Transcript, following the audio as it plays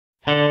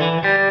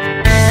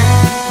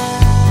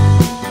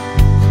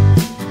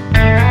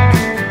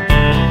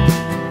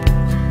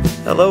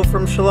Hello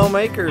from Shalom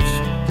Acres.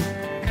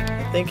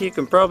 I think you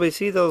can probably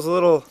see those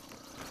little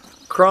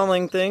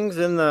crawling things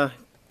in the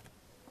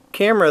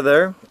camera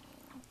there.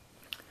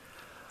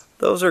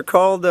 Those are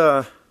called,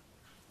 I'm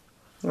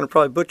going to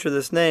probably butcher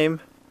this name,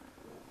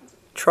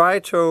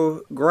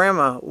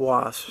 Trichogramma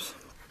Wasps.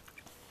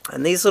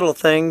 And these little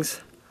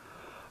things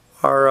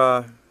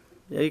are,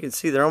 yeah, you can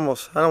see they're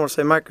almost, I don't want to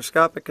say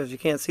microscopic because you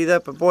can't see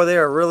that, but boy, they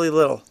are really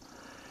little.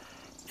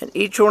 And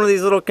each one of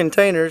these little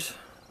containers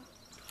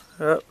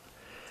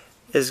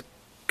is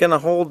going to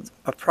hold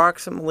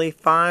approximately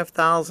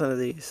 5,000 of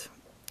these.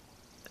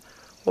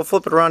 We'll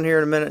flip it around here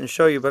in a minute and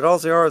show you, but all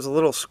they are is a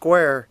little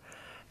square,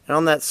 and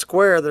on that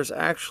square there's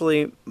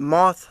actually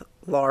moth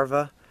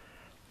larvae,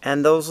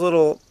 and those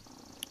little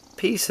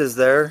pieces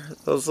there,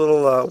 those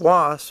little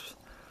wasps,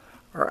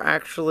 are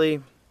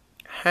actually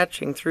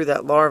hatching through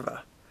that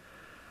larva.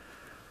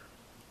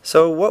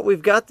 So what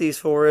we've got these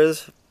for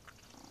is,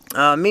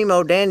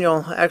 Mimo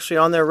Daniel actually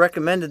on there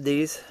recommended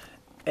these,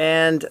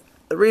 and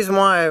the reason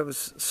why I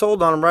was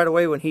sold on them right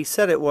away when he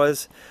said it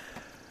was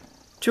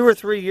 2 or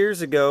 3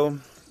 years ago,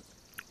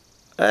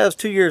 that was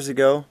 2 years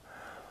ago,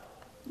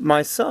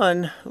 my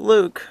son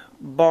Luke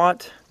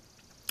bought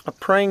a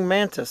praying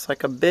mantis,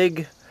 like a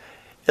big,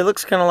 it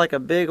looks kind of like a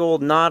big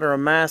old knot or a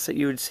mass that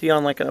you would see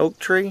on like an oak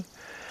tree.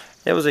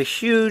 It was a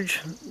huge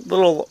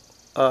little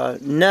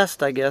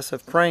nest, I guess,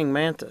 of praying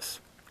mantis.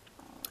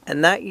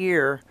 And that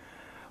year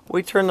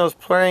we turned those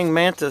praying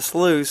mantis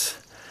loose,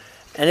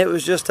 and it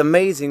was just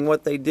amazing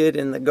what they did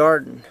in the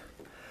garden.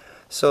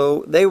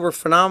 So they were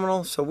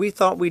phenomenal. So we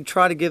thought we'd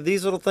try to give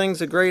these little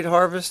things a great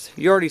harvest.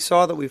 You already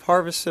saw that we've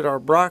harvested our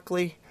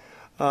broccoli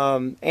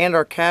and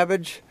our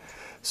cabbage.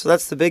 So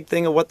that's the big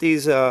thing of what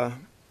these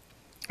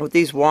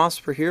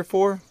wasps are here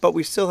for. But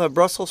we still have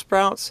Brussels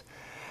sprouts,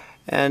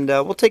 and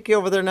we'll take you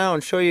over there now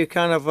and show you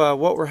kind of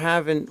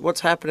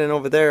what's happening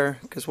over there.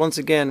 Because once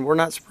again, we're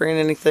not spraying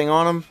anything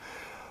on them.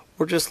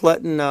 We're just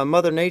letting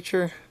Mother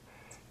Nature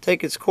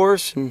take its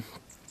course and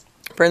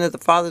praying that the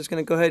Father's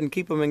going to go ahead and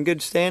keep them in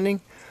good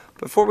standing.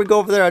 Before we go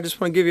over there, I just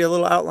want to give you a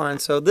little outline.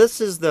 So this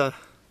is so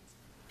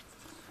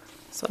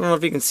I don't know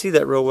if you can see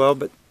that real well,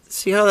 but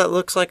see how that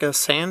looks like a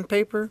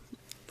sandpaper?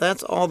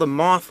 That's all the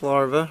moth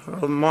larvae, or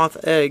the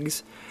moth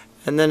eggs.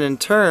 And then in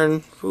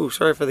turn,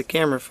 sorry for the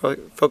camera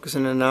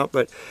focusing in and out,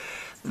 but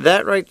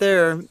that right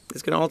there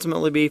is going to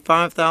ultimately be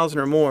 5,000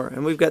 or more.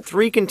 And we've got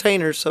 3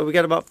 containers, so we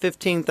got about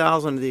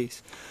 15,000 of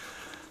these.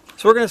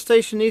 So we're going to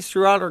station these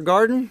throughout our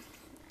garden,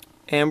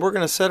 and we're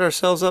going to set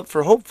ourselves up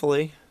for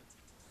hopefully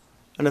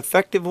an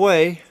effective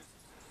way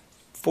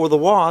for the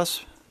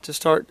wasps to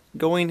start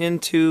going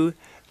into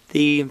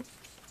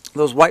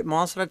those white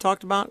moths that I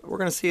talked about. We're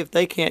going to see if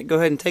they can't go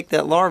ahead and take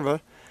that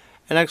larva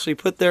and actually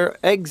put their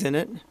eggs in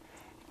it,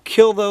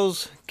 kill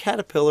those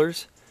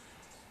caterpillars,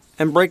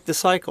 and break the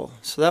cycle.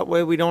 So that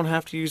way we don't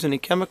have to use any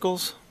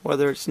chemicals,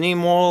 whether it's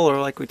neem oil or,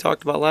 like we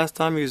talked about last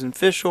time, using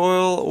fish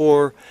oil,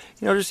 or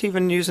just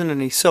even using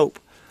any soap.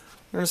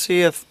 We're going to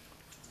see if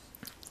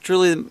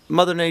truly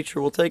Mother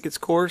Nature will take its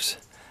course,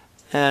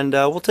 and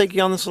we'll take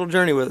you on this little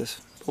journey with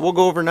us. But we'll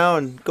go over now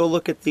and go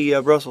look at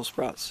the Brussels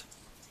sprouts.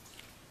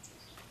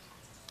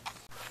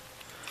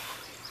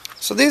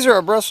 So these are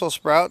our Brussels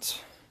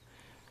sprouts.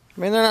 I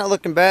mean, they're not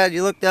looking bad.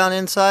 You look down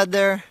inside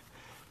there,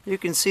 you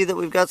can see that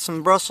we've got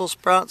some Brussels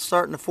sprouts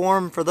starting to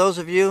form. For those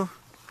of you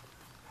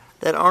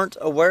that aren't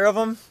aware of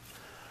them,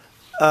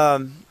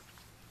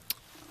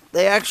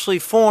 they actually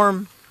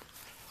form,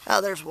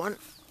 there's one,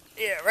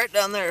 yeah, right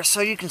down there.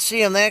 So you can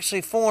see them, they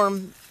actually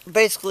form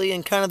basically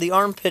in kind of the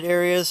armpit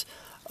areas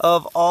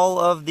of all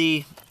of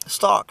the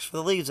stalks for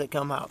the leaves that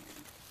come out.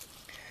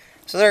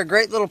 So they're a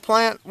great little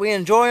plant. We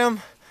enjoy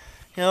them.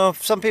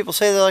 Some people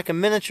say they're like a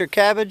miniature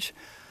cabbage.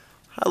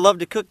 I love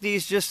to cook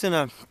these just in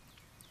a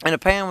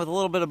pan with a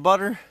little bit of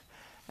butter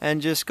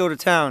and just go to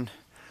town.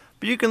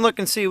 But you can look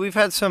and see we've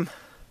got some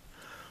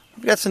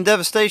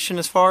devastation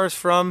as far as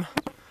from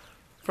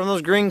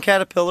those green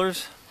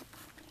caterpillars.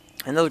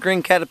 And those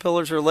green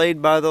caterpillars are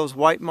laid by those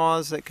white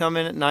moths that come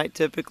in at night,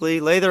 typically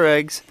lay their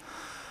eggs.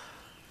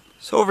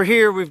 So over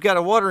here we've got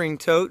a watering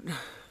tote,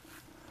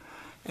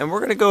 and we're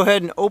going to go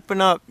ahead and open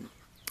up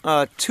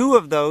 2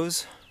 of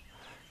those,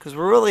 because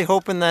we're really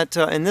hoping that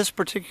in this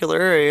particular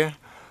area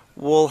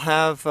we'll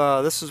have,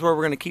 this is where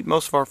we're going to keep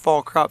most of our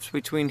fall crops,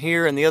 between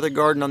here and the other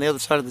garden on the other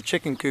side of the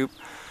chicken coop.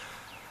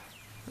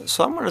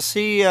 So I'm going to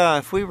see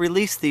if we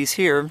release these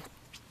here,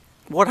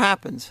 what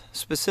happens,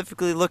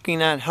 specifically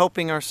looking at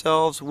helping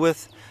ourselves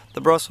with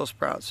the Brussels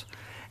sprouts.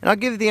 And I'll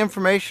give you the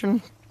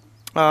information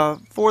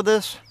for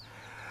this.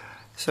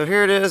 So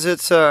here it is.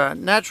 It's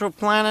Natural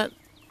Planet.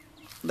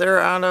 They're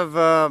out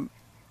of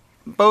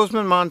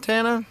Bozeman,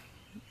 Montana.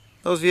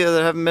 Those of you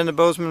that haven't been to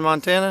Bozeman,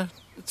 Montana,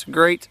 it's a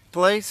great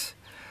place.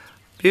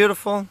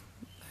 Beautiful.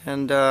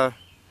 And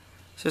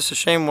it's just a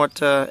shame what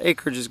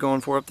acreage is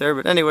going for up there.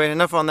 But anyway,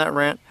 enough on that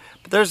rant.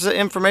 But there's the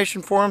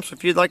information for them. So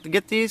if you'd like to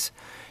get these,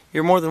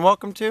 you're more than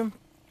welcome to.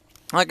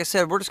 Like I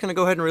said, we're just going to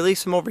go ahead and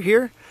release them over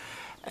here.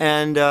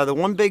 And the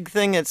one big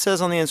thing it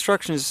says on the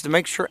instructions is to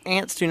make sure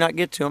ants do not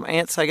get to them.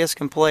 Ants, I guess,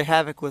 can play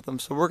havoc with them.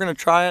 So we're going to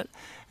try it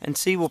and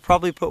see. We'll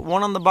probably put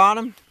one on the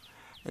bottom,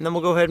 and then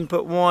we'll go ahead and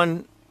put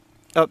one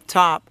up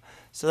top.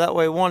 So that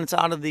way, one, it's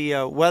out of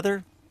the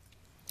weather,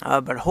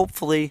 but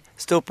hopefully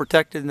still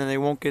protected, and then they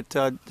won't get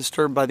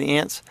disturbed by the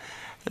ants.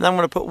 And then I'm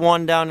going to put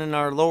one down in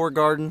our lower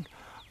garden,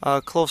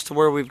 close to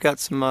where we've got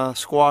some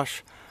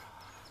squash.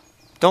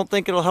 Don't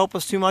think it'll help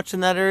us too much in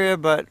that area,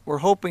 but we're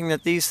hoping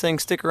that these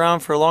things stick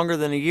around for longer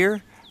than a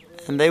year,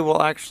 and they will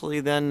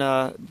actually then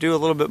do a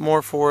little bit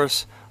more for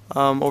us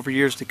over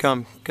years to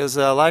come. Because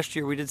last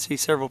year we did see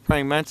several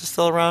praying mantis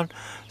still around,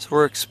 so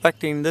we're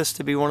expecting this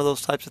to be one of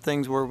those types of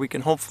things where we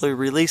can hopefully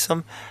release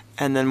them,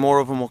 and then more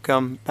of them will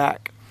come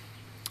back.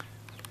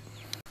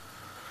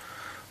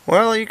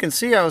 Well, you can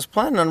see I was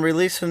planning on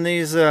releasing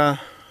these up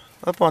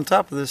on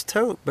top of this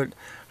tote, but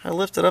I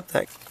lifted up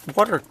that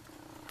water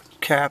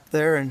cap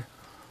there, and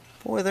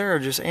boy, there are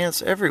just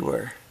ants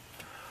everywhere.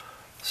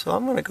 So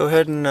I'm going to go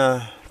ahead and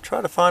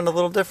try to find a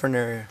little different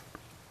area.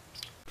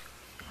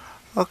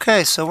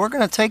 Okay, so we're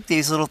going to take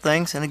these little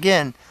things, and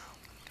again,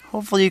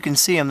 hopefully you can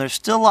see them. There's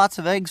still lots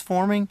of eggs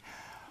forming.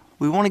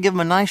 We want to give them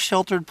a nice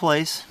sheltered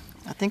place.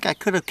 I think I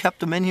could have kept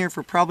them in here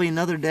for probably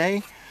another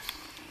day.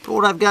 But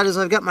what I've got is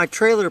I've got my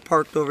trailer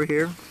parked over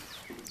here.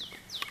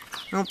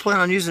 I don't plan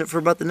on using it for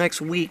about the next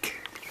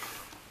week.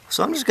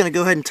 So I'm just going to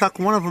go ahead and tuck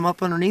one of them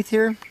up underneath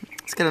here.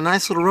 It's got a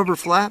nice little rubber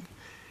flap,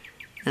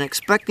 and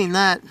expecting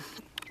that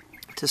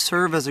to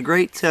serve as a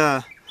great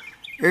area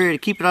to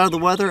keep it out of the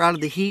weather, out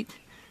of the heat,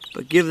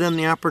 but give them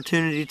the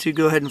opportunity to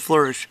go ahead and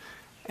flourish.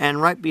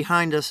 And right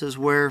behind us is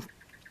where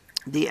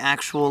the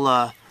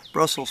actual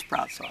Brussels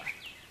sprouts are.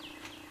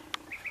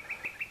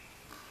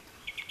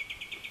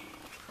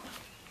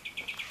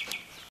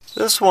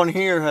 This one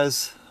here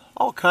has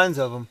all kinds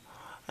of them,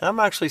 and I'm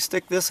actually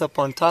stick this up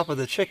on top of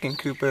the chicken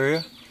coop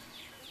area.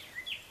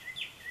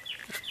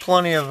 There's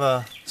plenty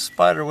of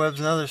spider webs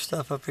and other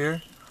stuff up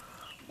here,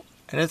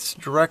 and it's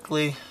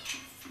directly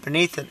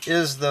beneath it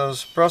is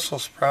those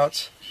Brussels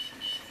sprouts.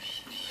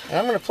 And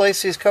I'm going to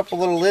place these couple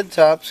little lid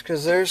tops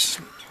because there's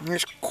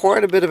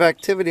quite a bit of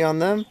activity on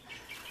them.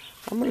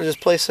 I'm going to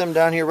just place them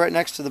down here right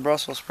next to the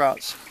Brussels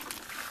sprouts.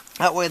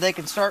 That way they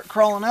can start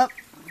crawling up.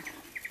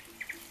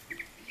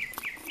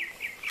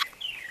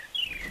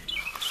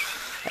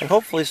 And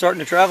hopefully starting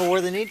to travel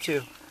where they need to.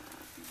 And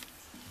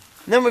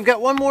then we've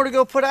got one more to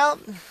go put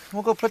out.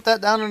 We'll go put that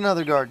down in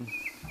another garden.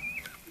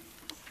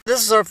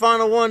 This is our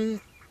final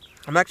one.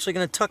 I'm actually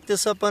going to tuck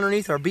this up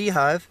underneath our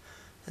beehive.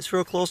 It's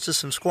real close to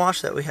some squash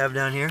that we have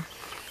down here.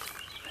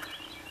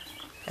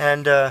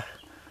 And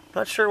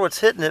not sure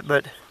what's hitting it,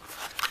 but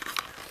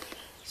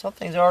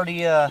something's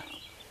already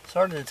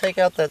started to take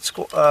out that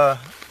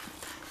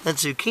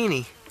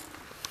zucchini.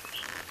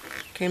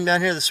 Came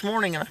down here this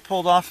morning and I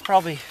pulled off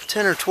probably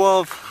 10 or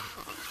 12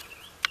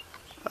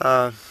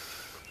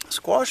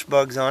 squash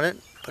bugs on it,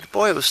 but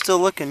boy, it was still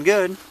looking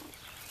good. I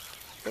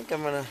think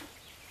I'm gonna,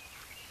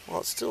 well,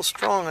 it's still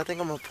strong. I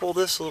think I'm gonna pull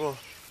this little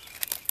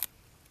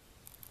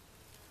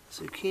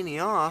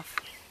zucchini off,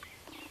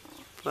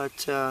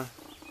 but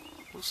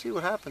we'll see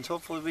what happens.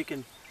 Hopefully we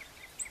can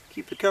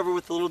keep it covered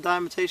with a little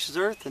diatomaceous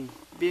earth and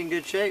be in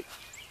good shape.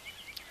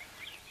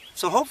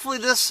 So hopefully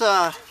this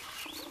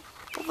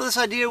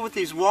idea with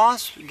these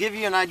wasps give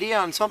you an idea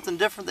on something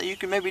different that you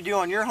can maybe do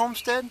on your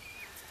homestead.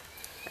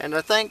 And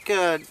I thank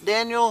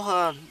Daniel,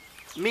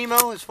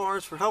 Mimo, as far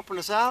as for helping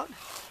us out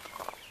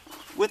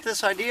with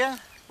this idea.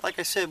 Like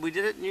I said, we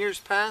did it in years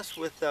past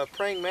with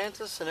praying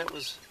mantis, and it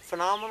was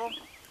phenomenal.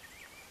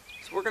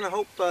 So we're going to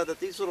hope that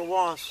these little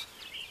wasps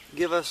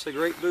give us a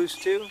great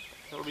boost too.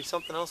 It'll be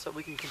something else that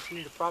we can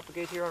continue to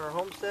propagate here on our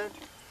homestead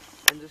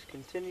and just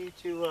continue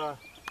to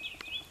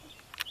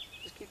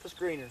just keep us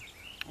greener,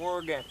 more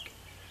organic,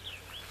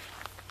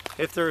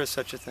 if there is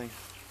such a thing.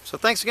 So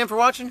thanks again for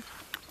watching.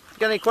 If you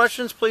got any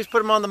questions, please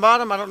put them on the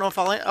bottom. I don't know if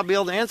I'll be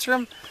able to answer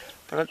them,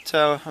 but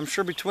I'm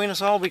sure between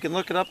us all we can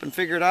look it up and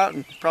figure it out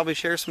and probably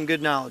share some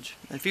good knowledge.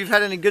 If you've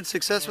had any good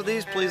success with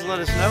these, please let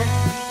us know.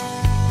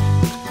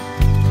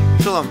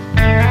 Shalom.